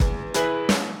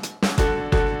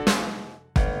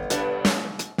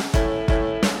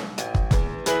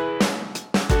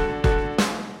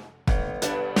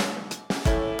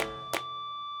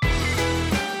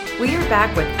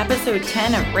back with episode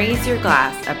 10 of Raise Your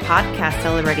Glass, a podcast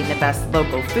celebrating the best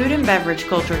local food and beverage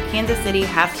culture Kansas City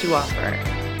has to offer.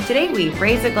 Today we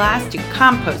raise a glass to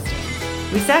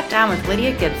composting. We sat down with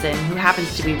Lydia Gibson, who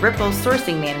happens to be Ripple's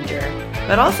sourcing manager,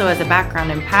 but also has a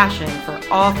background and passion for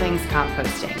all things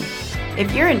composting.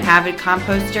 If you're an avid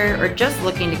composter or just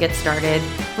looking to get started,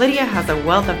 Lydia has a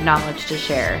wealth of knowledge to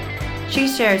share. She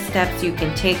shares steps you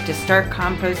can take to start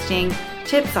composting,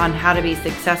 tips on how to be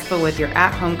successful with your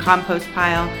at-home compost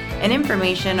pile, and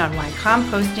information on why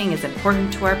composting is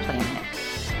important to our planet.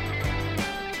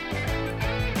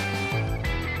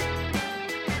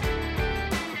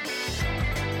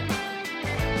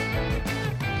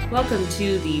 Welcome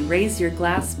to the Raise Your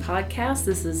Glass podcast.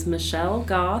 This is Michelle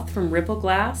Goth from Ripple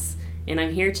Glass, and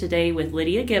I'm here today with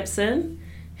Lydia Gibson,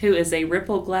 who is a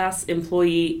Ripple Glass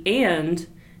employee and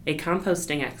a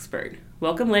composting expert.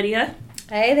 Welcome, Lydia.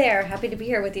 Hey there. Happy to be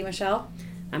here with you, Michelle.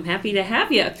 I'm happy to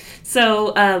have you.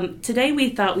 So today we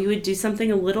thought we would do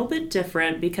something a little bit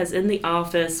different because in the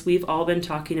office we've all been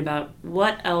talking about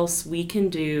what else we can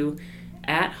do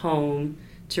at home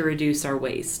to reduce our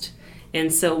waste.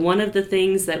 And so one of the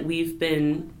things that we've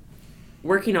been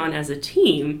working on as a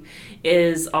team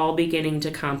is all beginning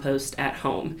to compost at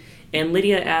home. And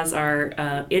Lydia, as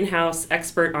our in-house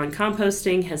expert on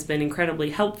composting, has been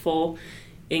incredibly helpful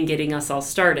in getting us all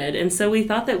started. And so we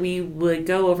thought that we would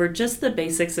go over just the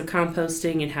basics of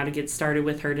composting and how to get started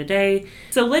with her today.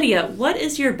 So Lydia, what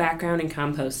is your background in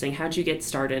composting? How'd you get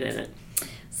started in it?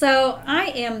 So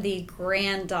I am the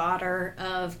granddaughter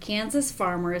of Kansas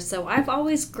farmers, so I've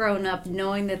always grown up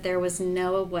knowing that there was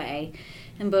no way.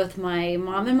 And both my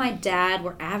mom and my dad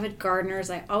were avid gardeners.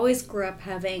 I always grew up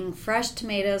having fresh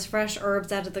tomatoes, fresh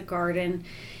herbs out of the garden.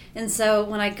 And so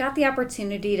when I got the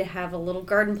opportunity to have a little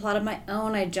garden plot of my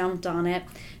own, I jumped on it.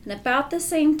 And about the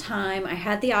same time, I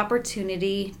had the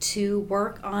opportunity to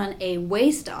work on a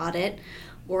waste audit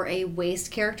or a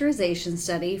waste characterization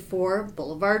study for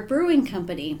Boulevard Brewing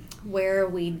Company, where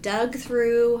we dug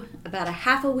through about a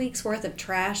half a week's worth of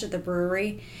trash at the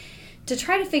brewery to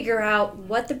try to figure out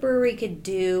what the brewery could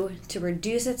do to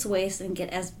reduce its waste and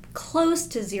get as close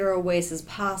to zero waste as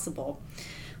possible.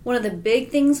 One of the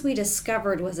big things we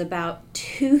discovered was about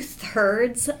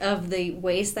 2/3 of the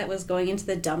waste that was going into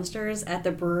the dumpsters at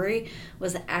the brewery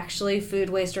was actually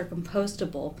food waste or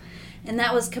compostable. And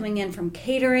that was coming in from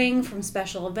catering, from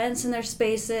special events in their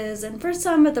spaces, and for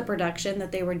some of the production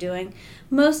that they were doing.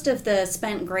 Most of the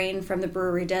spent grain from the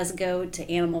brewery does go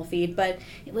to animal feed, but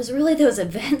it was really those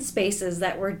event spaces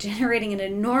that were generating an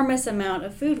enormous amount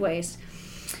of food waste.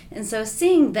 And so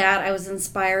seeing that, I was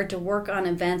inspired to work on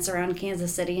events around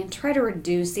Kansas City and try to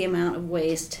reduce the amount of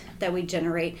waste that we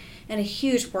generate, and a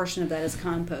huge portion of that is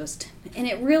compost. And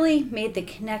it really made the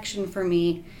connection for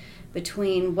me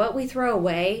between what we throw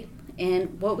away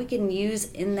and what we can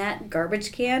use in that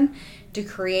garbage can to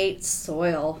create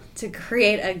soil, to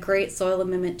create a great soil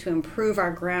amendment to improve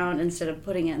our ground instead of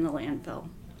putting it in the landfill.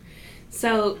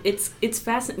 So it's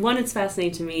fascinating. One, it's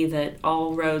fascinating to me that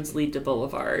all roads lead to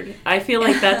Boulevard. I feel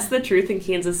like that's the truth in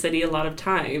Kansas City a lot of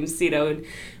times. You know,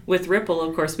 with Ripple,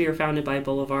 of course, we were founded by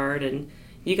Boulevard, and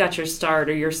you got your start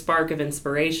or your spark of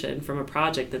inspiration from a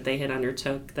project that they had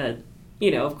undertook that, you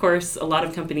know, of course, a lot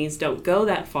of companies don't go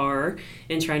that far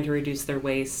in trying to reduce their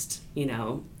waste, you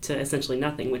know, to essentially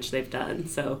nothing, which they've done.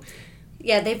 So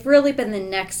yeah, they've really been the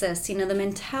nexus. You know, the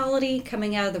mentality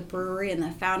coming out of the brewery and the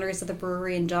founders of the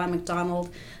brewery and John McDonald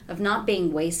of not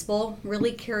being wasteful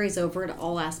really carries over to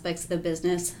all aspects of the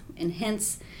business, and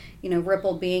hence, you know,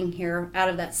 Ripple being here out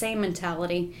of that same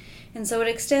mentality. And so it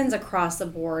extends across the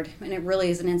board, and it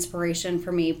really is an inspiration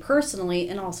for me personally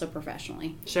and also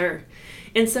professionally. Sure.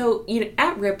 And so, you know,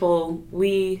 at Ripple,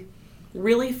 we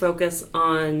really focus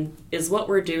on, is what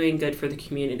we're doing good for the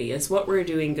community? Is what we're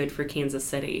doing good for Kansas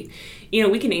City? You know,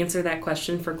 we can answer that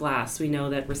question for glass. We know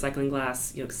that recycling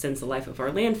glass, you know, extends the life of our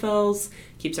landfills,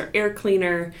 keeps our air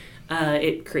cleaner,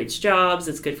 it creates jobs,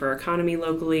 it's good for our economy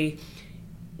locally.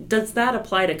 Does that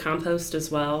apply to compost as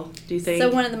well, do you think?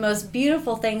 So one of the most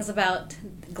beautiful things about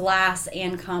glass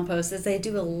and compost is they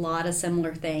do a lot of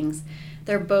similar things.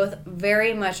 They're both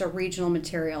very much a regional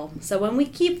material. So when we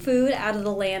keep food out of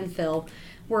the landfill,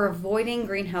 we're avoiding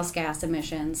greenhouse gas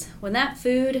emissions. When that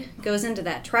food goes into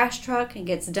that trash truck and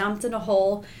gets dumped in a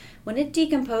hole, when it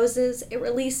decomposes, it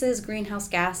releases greenhouse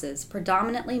gases,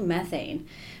 predominantly methane,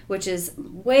 which is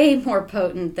way more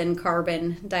potent than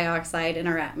carbon dioxide in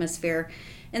our atmosphere.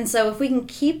 And so if we can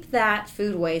keep that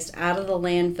food waste out of the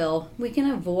landfill, we can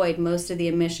avoid most of the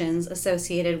emissions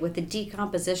associated with the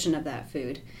decomposition of that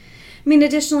food. I mean,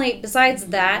 additionally, besides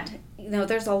that, you know,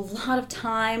 there's a lot of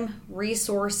time,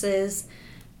 resources,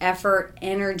 effort,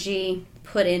 energy,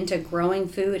 put into growing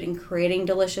food and creating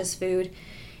delicious food.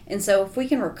 And so if we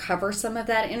can recover some of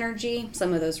that energy,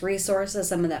 some of those resources,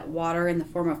 some of that water in the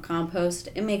form of compost,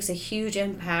 it makes a huge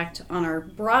impact on our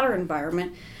broader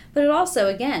environment. But it also,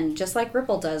 again, just like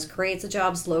Ripple does, creates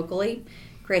jobs locally,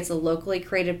 creates a locally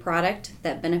created product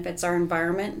that benefits our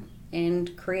environment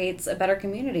and creates a better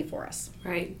community for us.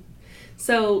 Right.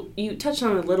 So you touched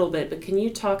on it a little bit, but can you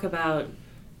talk about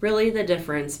really the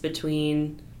difference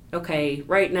between, okay,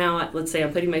 right now, let's say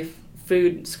I'm putting my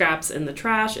food scraps in the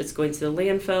trash, it's going to the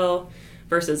landfill,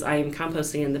 versus I am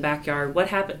composting in the backyard. What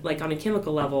happened, like on a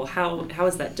chemical level, how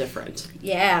is that different?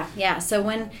 Yeah. So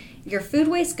when your food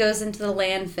waste goes into the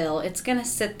landfill, it's going to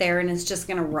sit there and it's just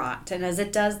going to rot. And as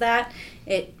it does that,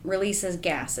 it releases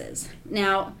gases.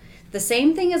 Now, the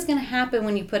same thing is going to happen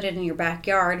when you put it in your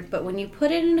backyard, but when you put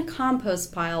it in a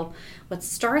compost pile, what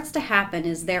starts to happen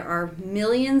is there are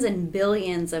millions and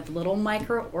billions of little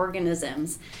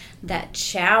microorganisms that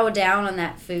chow down on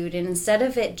that food. And instead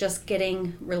of it just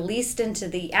getting released into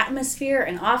the atmosphere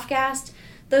and off-gassed,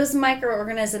 those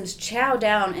microorganisms chow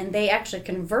down and they actually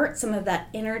convert some of that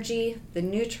energy, the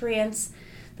nutrients,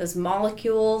 those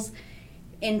molecules,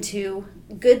 into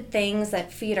good things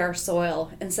that feed our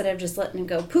soil. Instead of just letting them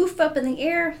go poof up in the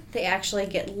air, they actually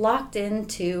get locked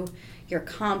into your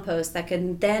compost that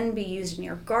can then be used in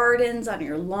your gardens, on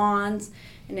your lawns,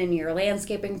 and in your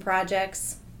landscaping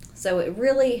projects. So it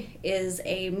really is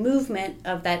a movement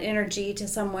of that energy to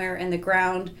somewhere in the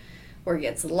ground where it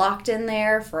gets locked in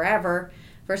there forever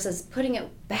versus putting it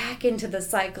back into the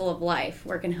cycle of life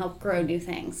where it can help grow new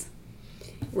things.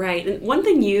 Right. And one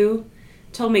thing you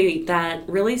told me that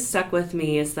really stuck with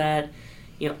me is that,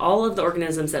 all of the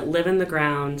organisms that live in the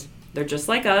ground, they're just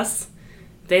like us.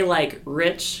 They like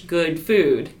rich, good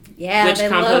food. Yeah, which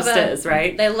compost is,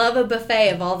 right? They love a buffet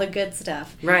of all the good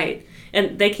stuff. Right.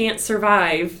 And they can't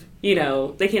survive,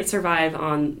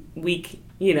 on weak,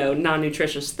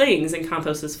 non-nutritious things, and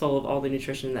compost is full of all the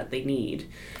nutrition that they need.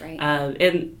 Right.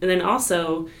 And then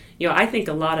also, I think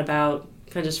a lot about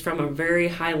kind of just from a very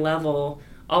high level,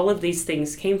 all of these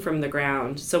things came from the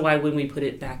ground, so why wouldn't we put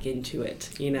it back into it?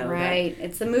 Right.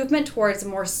 It's the movement towards a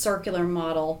more circular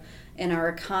model in our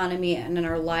economy and in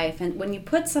our life. And when you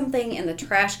put something in the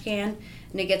trash can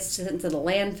and it gets into the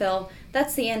landfill,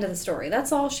 that's the end of the story.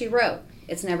 That's all she wrote.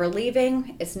 It's never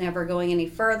leaving. It's never going any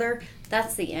further.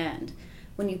 That's the end.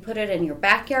 When you put it in your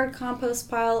backyard compost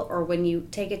pile or when you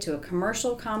take it to a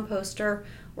commercial composter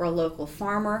or a local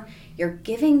farmer, you're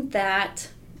giving that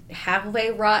halfway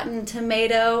rotten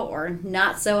tomato or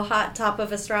not so hot top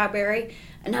of a strawberry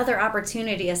another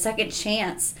opportunity, a second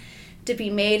chance to be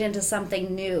made into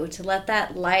something new, to let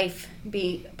that life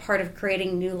be part of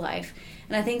creating new life.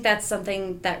 And I think that's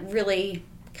something that really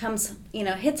comes,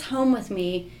 hits home with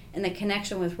me in the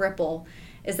connection with Ripple,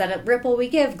 is that at Ripple we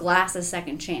give glass a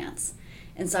second chance.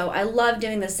 And so I love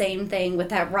doing the same thing with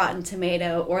that rotten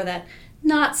tomato or that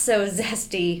not so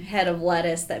zesty head of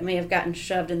lettuce that may have gotten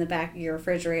shoved in the back of your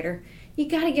refrigerator. You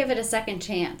got to give it a second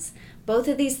chance. Both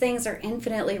of these things are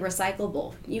infinitely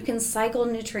recyclable. You can cycle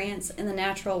nutrients in the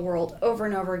natural world over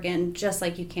and over again, just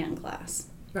like you can glass.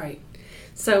 Right.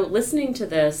 So listening to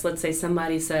this, let's say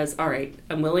somebody says, all right,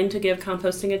 I'm willing to give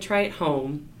composting a try at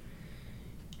home.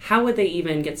 How would they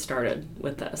even get started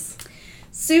with this?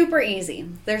 Super easy.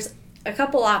 There's a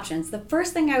couple options. The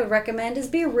first thing I would recommend is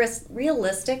be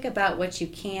realistic about what you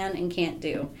can and can't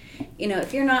do.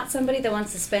 If you're not somebody that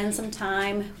wants to spend some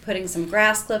time putting some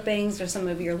grass clippings or some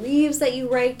of your leaves that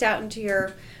you raked out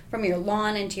from your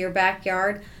lawn into your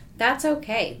backyard, that's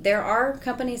okay. There are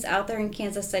companies out there in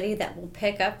Kansas City that will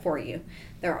pick up for you.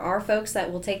 There are folks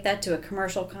that will take that to a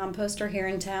commercial composter here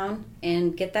in town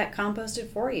and get that composted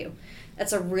for you.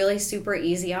 That's a really super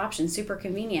easy option, super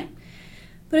convenient.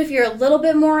 But if you're a little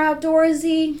bit more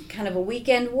outdoorsy, kind of a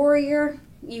weekend warrior,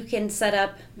 you can set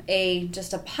up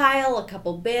just a pile, a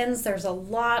couple bins. There's a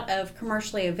lot of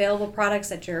commercially available products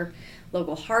at your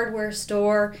local hardware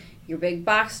store, your big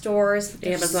box stores.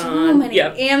 There's Amazon. So many.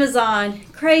 Yep. Amazon,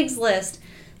 Craigslist,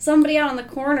 somebody out on the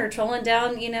corner trolling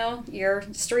down, your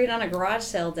street on a garage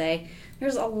sale day.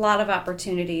 There's a lot of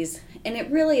opportunities. And it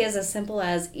really is as simple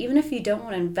as, even if you don't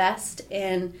want to invest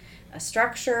in a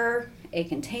structure, a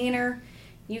container,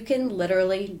 you can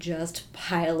literally just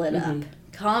pile it up.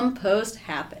 Compost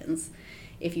happens.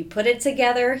 If you put it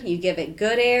together, you give it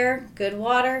good air, good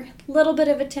water, a little bit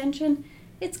of attention,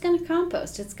 it's going to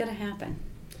compost. It's going to happen.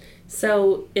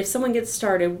 So if someone gets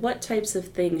started, what types of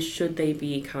things should they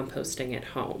be composting at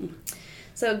home?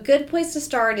 So a good place to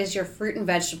start is your fruit and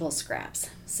vegetable scraps.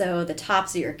 So the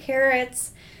tops of your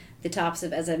carrots, the tops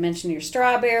of, as I mentioned, your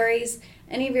strawberries,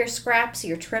 any of your scraps,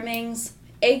 your trimmings.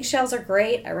 eggshells are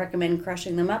great. I recommend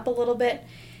crushing them up a little bit.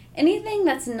 Anything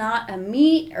that's not a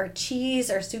meat or cheese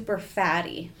or super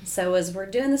fatty. So as we're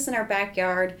doing this in our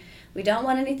backyard, we don't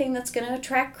want anything that's going to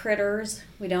attract critters.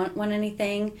 We don't want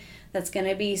anything that's going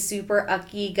to be super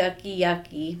ucky, gucky,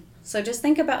 yucky. So just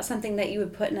think about something that you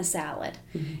would put in a salad.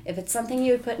 Mm-hmm. If it's something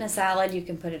you would put in a salad, you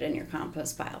can put it in your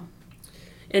compost pile.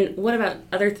 And what about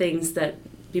other things that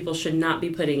people should not be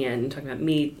putting in? Talking about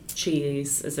meat,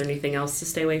 cheese. Is there anything else to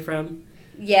stay away from?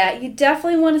 Yeah, you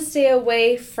definitely want to stay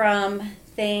away from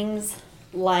things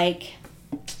like,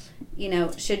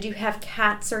 should you have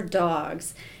cats or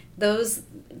dogs? Those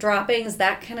droppings,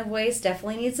 that kind of waste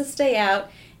definitely needs to stay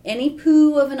out. Any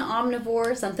poo of an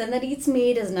omnivore, something that eats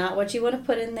meat, is not what you want to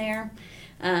put in there.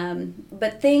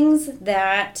 But things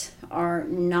that are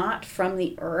not from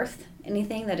the earth,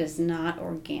 anything that is not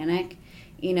organic,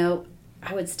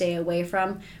 I would stay away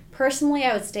from. Personally,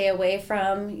 I would stay away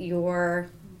from your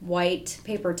white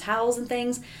paper towels and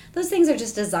things. Those things are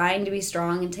just designed to be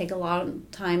strong and take a long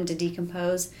time to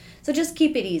decompose. So just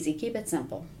keep it easy, keep it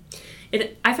simple.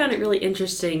 I found it really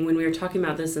interesting when we were talking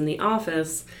about this in the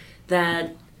office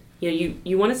that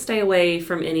you want to stay away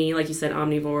from any, like you said,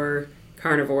 omnivore,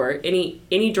 carnivore,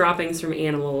 any droppings from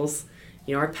animals,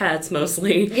 our pets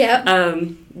mostly,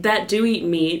 that do eat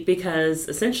meat, because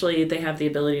essentially they have the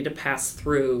ability to pass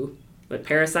through with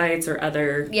parasites or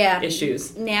other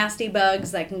issues. Nasty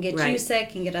bugs that can get you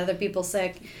sick, can get other people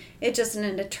sick. It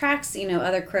attracts,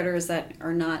 other critters that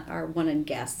are not our wanted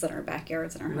guests in our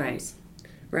backyards and our homes.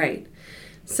 Right.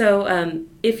 So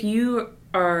if you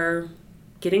are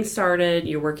getting started,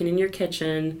 you're working in your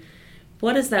kitchen,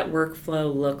 what does that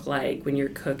workflow look like when you're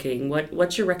cooking?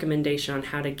 What's your recommendation on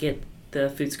how to get the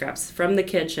food scraps from the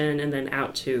kitchen and then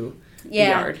out to the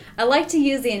yard? I like to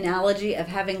use the analogy of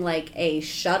having like a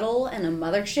shuttle and a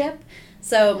mothership.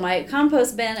 So my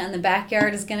compost bin in the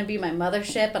backyard is going to be my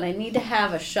mothership, and I need to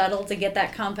have a shuttle to get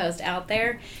that compost out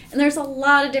there. And there's a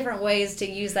lot of different ways to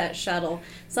use that shuttle.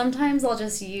 Sometimes I'll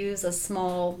just use a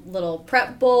small little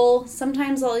prep bowl.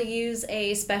 Sometimes I'll use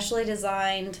a specially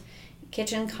designed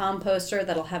kitchen composter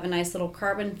that'll have a nice little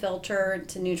carbon filter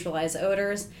to neutralize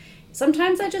odors.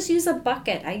 Sometimes I just use a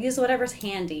bucket. I use whatever's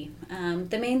handy.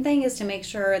 The main thing is to make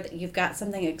sure that you've got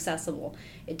something accessible.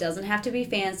 It doesn't have to be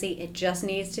fancy. It just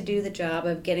needs to do the job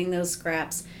of getting those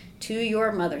scraps to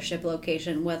your mothership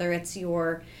location, whether it's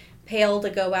your pail to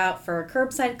go out for a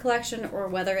curbside collection or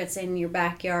whether it's in your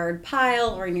backyard pile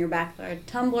or in your backyard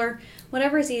tumbler,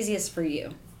 whatever is easiest for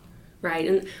you. Right.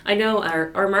 And I know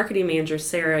our marketing manager,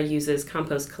 Sarah, uses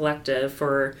Compost Collective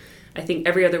for, I think,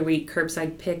 every other week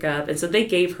curbside pickup. And so they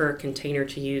gave her a container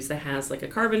to use that has like a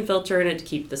carbon filter in it to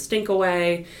keep the stink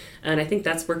away. And I think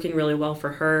that's working really well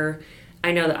for her.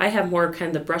 I know that I have more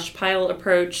kind of the brush pile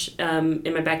approach in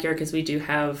my backyard because we do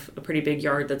have a pretty big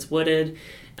yard that's wooded.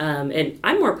 And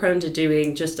I'm more prone to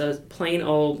doing just a plain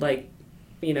old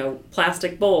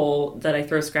plastic bowl that I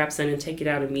throw scraps in and take it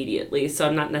out immediately. So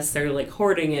I'm not necessarily like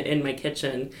hoarding it in my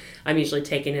kitchen. I'm usually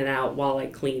taking it out while I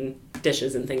clean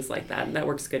dishes and things like that. And that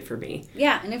works good for me.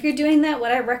 Yeah, and if you're doing that,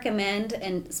 what I recommend,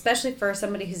 and especially for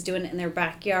somebody who's doing it in their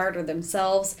backyard or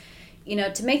themselves,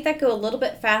 to make that go a little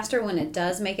bit faster when it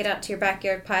does make it out to your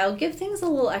backyard pile, give things a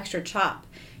little extra chop.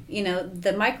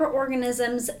 The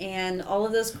microorganisms and all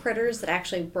of those critters that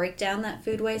actually break down that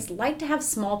food waste like to have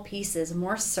small pieces,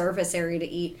 more surface area to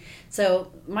eat.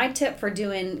 So my tip for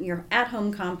doing your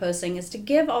at-home composting is to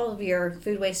give all of your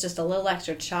food waste just a little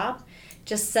extra chop.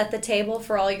 Just set the table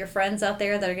for all your friends out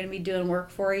there that are going to be doing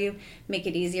work for you. Make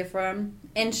it easier for them.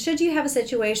 And should you have a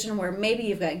situation where maybe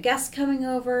you've got guests coming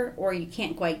over or you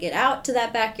can't quite get out to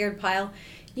that backyard pile,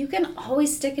 you can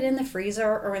always stick it in the freezer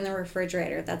or in the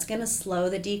refrigerator. That's going to slow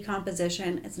the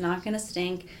decomposition. It's not going to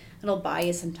stink. It'll buy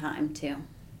you some time too.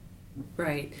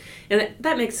 Right. And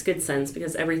that makes good sense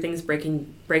because everything's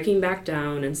breaking back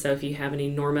down. And so if you have an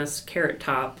enormous carrot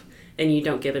top and you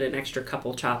don't give it an extra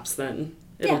couple chops, then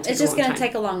it's just going to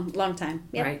take a long time.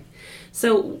 Yep. Right.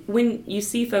 So when you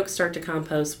see folks start to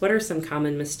compost, what are some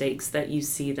common mistakes that you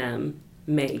see them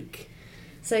make?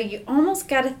 So you almost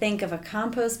got to think of a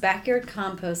backyard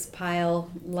compost pile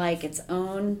like its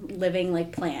own living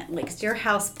plant, like it's your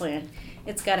house plant.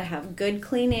 It's got to have good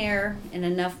clean air and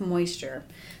enough moisture.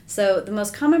 So the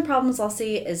most common problems I'll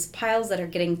see is piles that are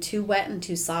getting too wet and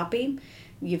too soppy.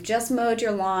 You've just mowed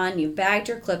your lawn, you've bagged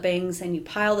your clippings, and you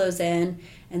pile those in,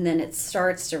 and then it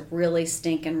starts to really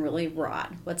stink and really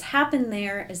rot. What's happened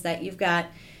there is that you've got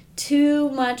too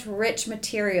much rich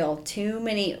material, too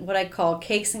many what I call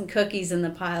cakes and cookies in the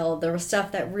pile. There was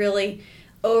stuff that really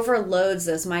overloads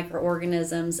those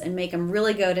microorganisms and make them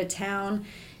really go to town.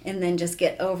 and then just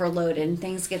get overloaded and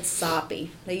things get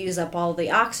soppy. They use up all the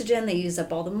oxygen, they use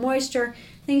up all the moisture,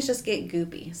 things just get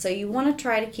goopy. So you want to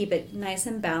try to keep it nice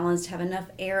and balanced, have enough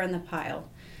air in the pile.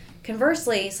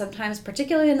 Conversely, sometimes,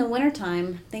 particularly in the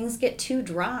wintertime, things get too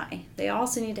dry. They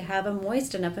also need to have a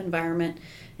moist enough environment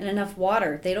and enough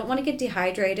water. They don't want to get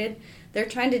dehydrated. They're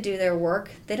trying to do their work.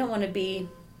 They don't want to be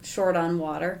short on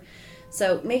water.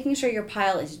 So making sure your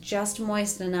pile is just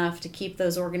moist enough to keep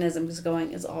those organisms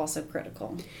going is also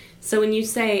critical. So when you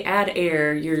say add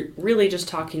air, you're really just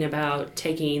talking about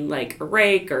taking like a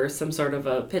rake or some sort of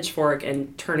a pitchfork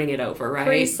and turning it over, right?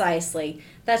 Precisely.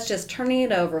 That's just turning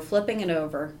it over, flipping it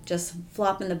over, just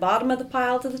flopping the bottom of the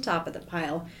pile to the top of the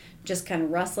pile, just kind of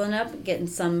rustling up, getting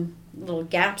some little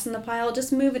gaps in the pile,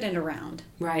 just moving it around.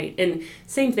 Right. And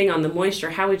same thing on the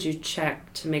moisture. How would you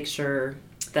check to make sure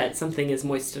that something is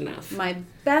moist enough? My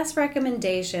best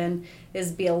recommendation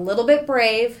is be a little bit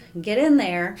brave, get in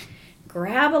there,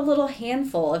 grab a little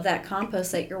handful of that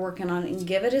compost that you're working on and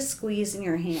give it a squeeze in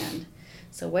your hand.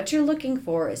 So what you're looking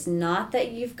for is not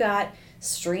that you've got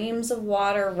streams of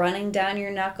water running down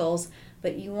your knuckles,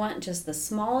 but you want just the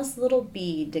smallest little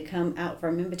bead to come out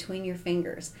from in between your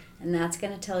fingers. And that's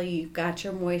going to tell you you've got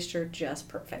your moisture just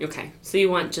perfect. Okay. So you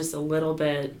want just a little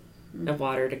bit of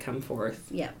water to come forth.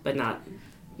 Yeah. But not...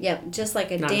 Yep, just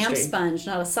like a damp sponge,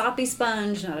 not a soppy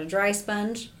sponge, not a dry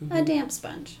sponge, a damp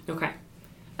sponge. Okay.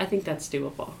 I think that's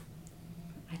doable.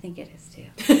 I think it is too.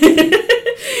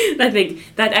 I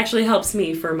think that actually helps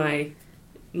me for my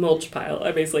mulch pile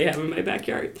I basically have in my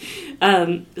backyard.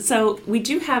 So we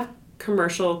do have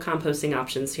commercial composting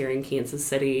options here in Kansas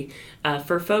City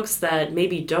for folks that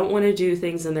maybe don't want to do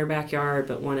things in their backyard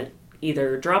but want to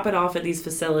either drop it off at these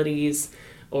facilities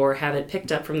or have it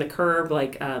picked up from the curb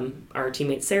like our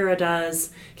teammate Sarah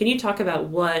does. Can you talk about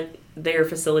what their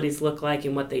facilities look like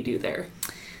and what they do there?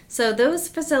 So those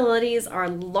facilities are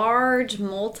large,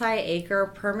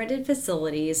 multi-acre permitted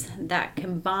facilities that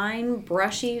combine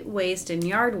brushy waste and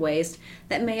yard waste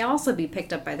that may also be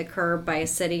picked up by the curb by a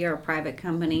city or a private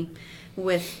company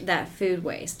with that food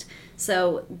waste.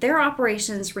 So their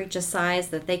operations reach a size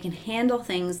that they can handle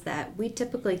things that we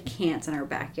typically can't in our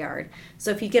backyard.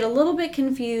 So if you get a little bit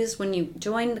confused when you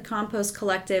join the Compost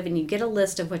Collective and you get a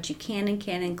list of what you can and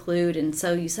can't include, and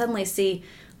so you suddenly see,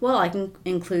 well, I can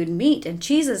include meat and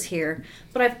cheeses here,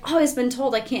 but I've always been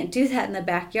told I can't do that in the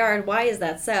backyard. Why is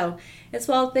that so? It's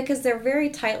because they're very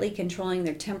tightly controlling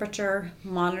their temperature,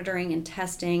 monitoring and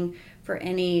testing for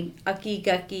any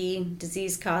ucky-gucky,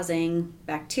 disease-causing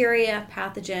bacteria,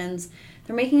 pathogens.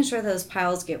 They're making sure those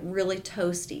piles get really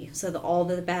toasty so that all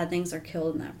the bad things are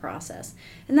killed in that process.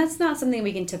 And that's not something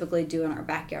we can typically do in our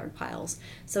backyard piles,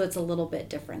 so it's a little bit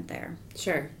different there.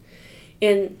 Sure.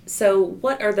 And so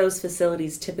what are those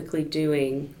facilities typically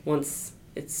doing once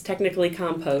it's technically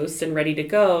compost and ready to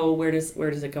go? Where does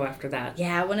it go after that?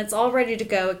 Yeah, when it's all ready to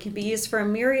go, it can be used for a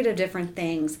myriad of different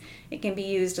things. It can be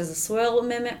used as a soil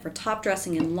amendment for top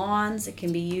dressing in lawns. It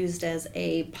can be used as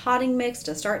a potting mix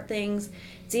to start things.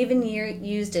 It's even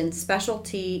used in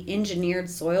specialty engineered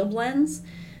soil blends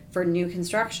for new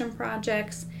construction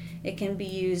projects. It can be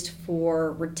used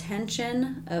for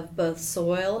retention of both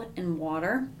soil and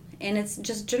water. And it's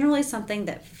just generally something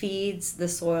that feeds the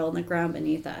soil and the ground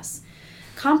beneath us.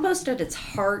 Compost at its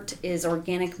heart is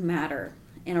organic matter,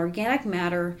 and organic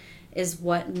matter is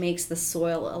what makes the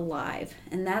soil alive,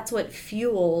 and that's what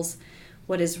fuels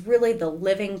what is really the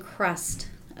living crust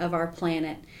of our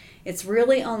planet. It's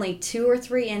really only 2 or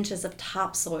 3 inches of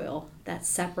topsoil that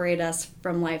separate us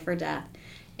from life or death,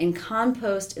 and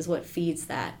compost is what feeds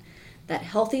that. That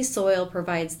healthy soil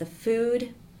provides the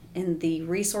food and the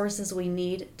resources we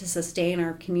need to sustain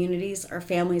our communities, our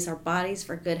families, our bodies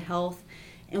for good health.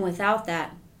 And without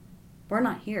that, we're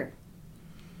not here.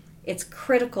 It's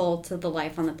critical to the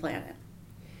life on the planet.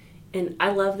 And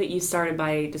I love that you started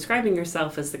by describing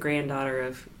yourself as the granddaughter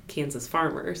of Kansas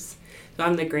farmers. So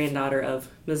I'm the granddaughter of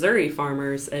Missouri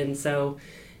farmers. And so,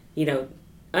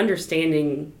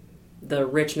 understanding the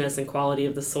richness and quality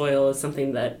of the soil is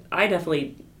something that I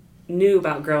definitely knew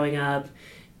about growing up.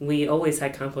 We always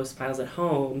had compost piles at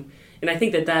home. And I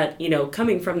think that,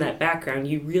 coming from that background,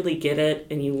 you really get it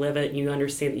and you live it and you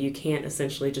understand that you can't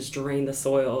essentially just drain the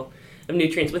soil of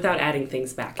nutrients without adding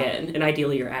things back in. And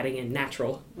ideally, you're adding in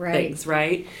natural things,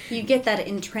 right? You get that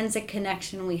intrinsic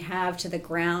connection we have to the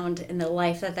ground and the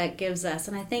life that gives us.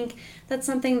 And I think that's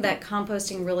something that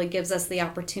composting really gives us the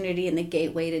opportunity and the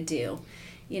gateway to do.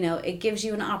 It gives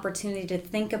you an opportunity to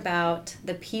think about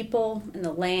the people and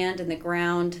the land and the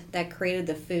ground that created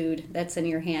the food that's in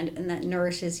your hand and that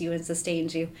nourishes you and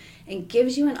sustains you, and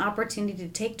gives you an opportunity to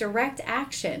take direct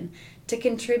action to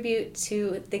contribute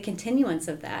to the continuance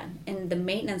of that and the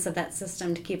maintenance of that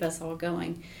system to keep us all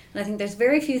going. And I think there's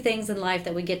very few things in life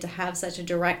that we get to have such a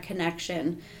direct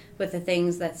connection with the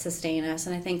things that sustain us,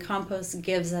 and I think compost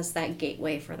gives us that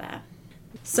gateway for that.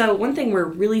 So one thing we're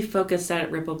really focused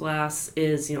at Ripple Glass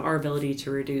is, our ability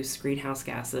to reduce greenhouse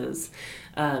gases,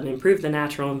 improve the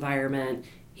natural environment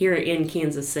here in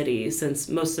Kansas City, since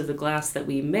most of the glass that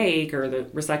we make or the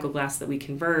recycled glass that we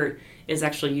convert is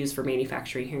actually used for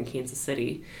manufacturing here in Kansas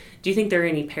City. Do you think there are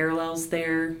any parallels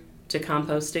there to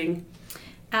composting?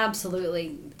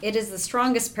 Absolutely. It is the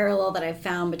strongest parallel that I've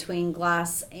found between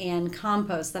glass and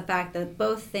compost, the fact that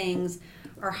both things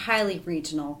are highly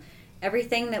regional.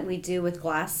 Everything that we do with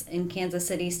glass in Kansas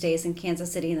City stays in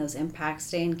Kansas City, and those impacts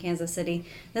stay in Kansas City.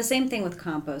 The same thing with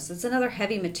compost. It's another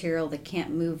heavy material that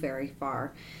can't move very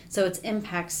far, so its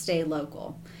impacts stay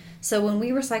local. So when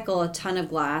we recycle a ton of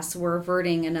glass, we're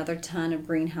averting another ton of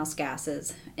greenhouse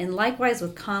gases. And likewise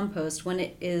with compost, when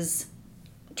it is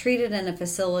treated in a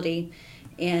facility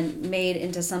and made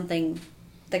into something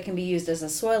that can be used as a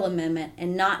soil amendment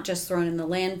and not just thrown in the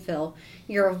landfill,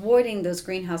 you're avoiding those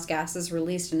greenhouse gases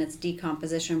released in its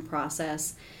decomposition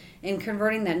process and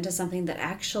converting that into something that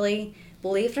actually,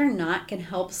 believe it or not, can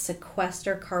help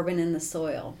sequester carbon in the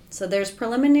soil. So there's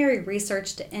preliminary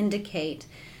research to indicate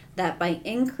that by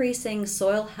increasing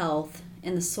soil health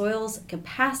and the soil's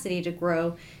capacity to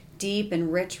grow deep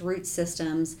and rich root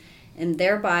systems, and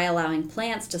thereby allowing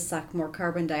plants to suck more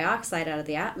carbon dioxide out of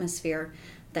the atmosphere,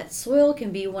 that soil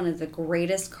can be one of the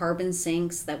greatest carbon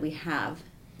sinks that we have,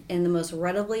 and the most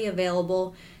readily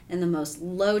available and the most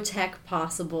low-tech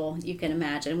possible you can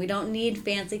imagine. We don't need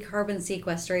fancy carbon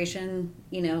sequestration,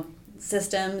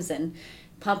 systems and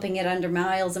pumping it under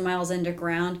miles and miles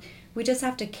underground. We just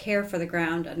have to care for the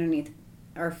ground underneath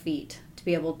our feet to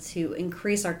be able to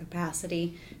increase our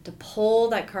capacity to pull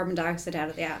that carbon dioxide out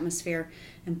of the atmosphere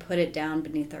and put it down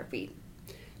beneath our feet.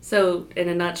 So, in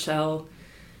a nutshell,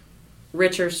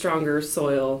 richer, stronger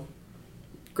soil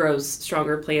grows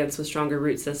stronger plants with stronger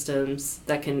root systems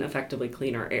that can effectively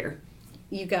clean our air.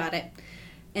 You got it.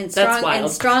 And That's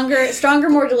wild. stronger,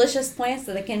 more delicious plants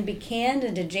that can be canned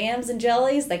into jams and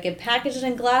jellies that get packaged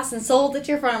in glass and sold at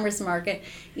your farmer's market.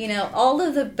 All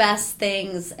of the best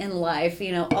things in life,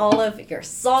 all of your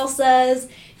salsas,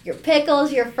 your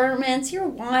pickles, your ferments, your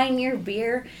wine, your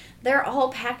beer, they're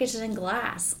all packaged in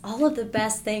glass. All of the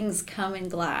best things come in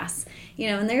glass.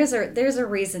 And there's a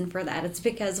reason for that. It's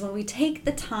because when we take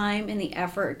the time and the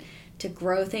effort to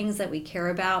grow things that we care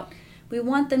about, we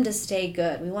want them to stay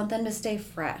good. We want them to stay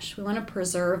fresh. We want to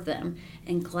preserve them.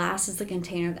 And glass is the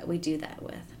container that we do that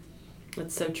with.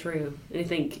 That's so true. I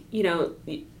think,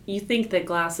 you think that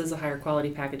glass is a higher quality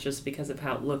package just because of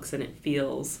how it looks and it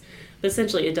feels. But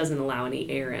essentially, it doesn't allow any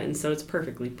air in, so it's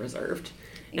perfectly preserved.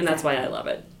 Exactly. And that's why I love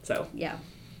it. So yeah.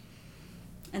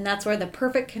 And that's where the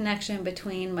perfect connection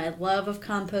between my love of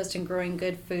compost and growing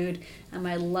good food and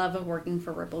my love of working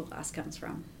for Ripple Glass comes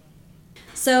from.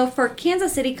 So for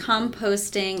Kansas City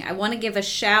Composting, I want to give a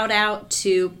shout out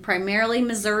to primarily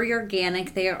Missouri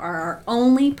Organic. They are our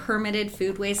only permitted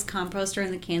food waste composter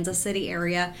in the Kansas City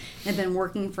area. They've been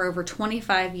working for over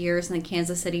 25 years in the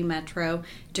Kansas City metro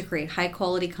to create high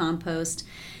quality compost.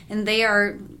 And they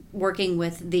are working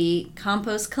with the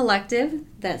Compost Collective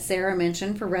that Sarah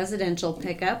mentioned for residential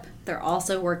pickup. They're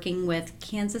also working with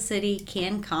Kansas City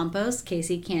Canned Compost,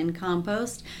 KC Canned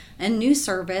Compost, a new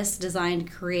service designed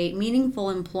to create meaningful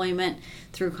employment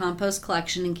through compost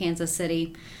collection in Kansas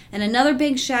City. And another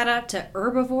big shout out to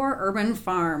Herbivore Urban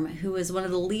Farm, who is one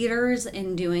of the leaders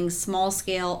in doing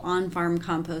small-scale on-farm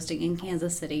composting in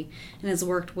Kansas City and has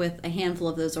worked with a handful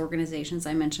of those organizations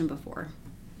I mentioned before.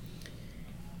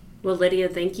 Well, Lydia,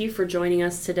 thank you for joining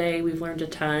us today. We've learned a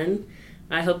ton.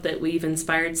 I hope that we've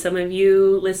inspired some of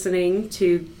you listening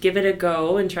to give it a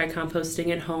go and try composting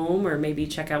at home, or maybe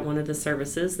check out one of the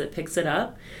services that picks it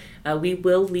up. We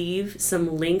will leave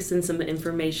some links and some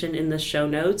information in the show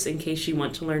notes in case you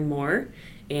want to learn more,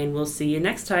 and we'll see you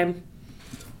next time.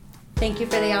 Thank you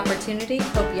for the opportunity.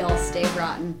 Hope you all stay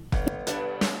rotten.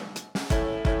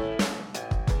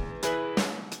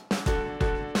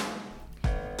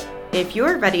 If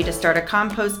you're ready to start a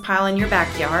compost pile in your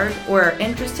backyard or are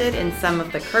interested in some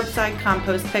of the curbside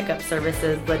compost pickup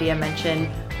services Lydia mentioned,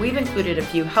 we've included a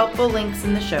few helpful links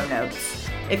in the show notes.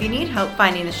 If you need help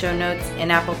finding the show notes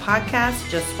in Apple Podcasts,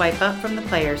 just swipe up from the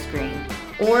player screen.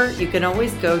 Or you can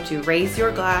always go to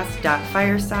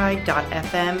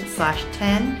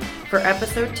raiseyourglass.fireside.fm/10 for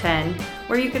episode 10,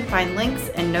 where you can find links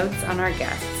and notes on our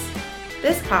guests.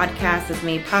 This podcast is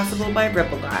made possible by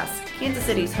Ripple Glass, Kansas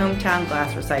City's hometown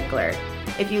glass recycler.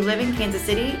 If you live in Kansas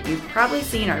City, you've probably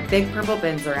seen our big purple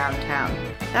bins around town.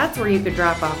 That's where you could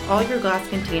drop off all your glass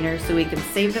containers so we can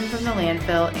save them from the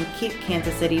landfill and keep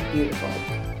Kansas City beautiful.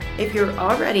 If you're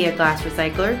already a glass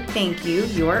recycler, thank you,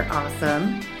 you're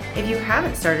awesome. If you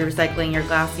haven't started recycling your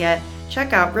glass yet,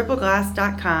 check out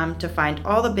rippleglass.com to find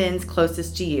all the bins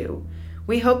closest to you.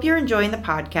 We hope you're enjoying the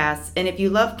podcast, and if you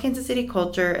love Kansas City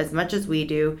culture as much as we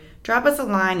do, drop us a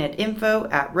line at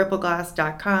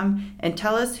info@rippleglass.com and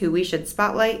tell us who we should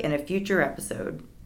spotlight in a future episode.